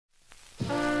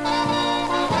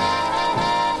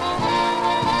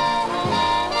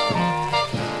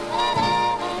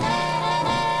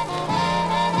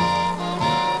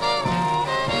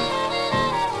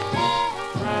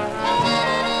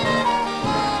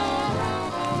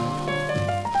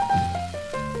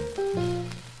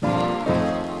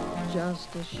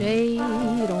shade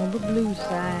on the blue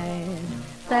side.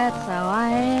 That's how I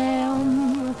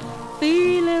am,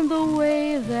 feeling the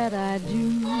way that I do.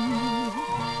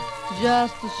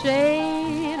 Just a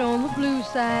shade on the blue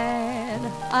side.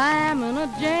 I'm in a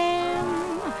jam.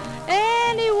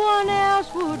 Anyone else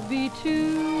would be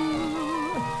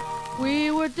too. We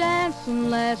were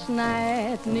dancing last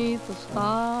night 'neath the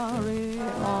starry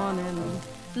awning.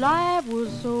 Life was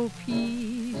so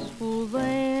peaceful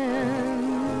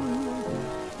then.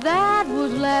 That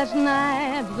was last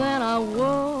night. Then I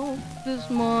woke this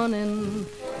morning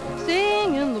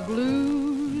singing the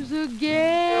blues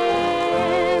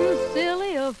again.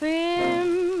 Silly of him,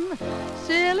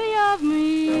 silly of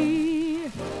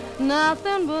me,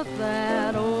 nothing but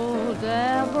that old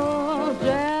devil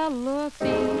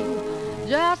jealousy.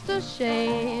 Just a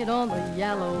shade on the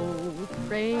yellow,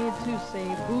 afraid to say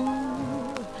boo.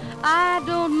 I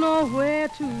don't know where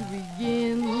to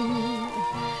begin.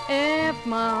 If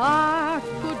my heart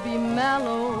could be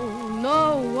mellow, know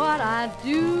what I'd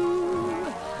do.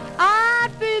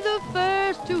 I'd be the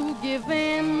first to give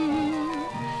in.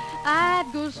 I'd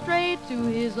go straight to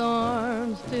his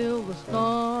arms till the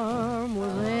storm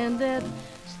was ended.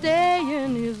 Stay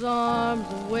in his arms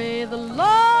the way the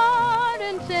Lord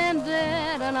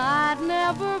intended, and I'd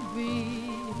never be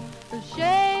a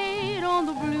shade on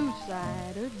the blue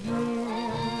side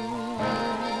again.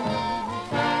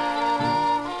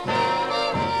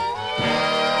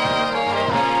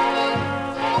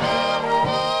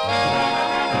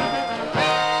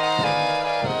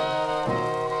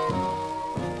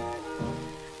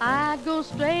 I'd go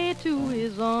straight to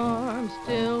his arms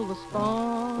till the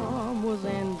storm was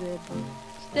ended.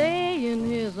 Stay in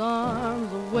his arms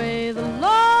the way the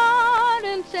Lord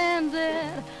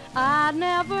intended. I'd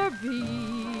never be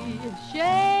a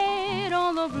shade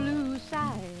on the blue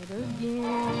side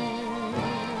again.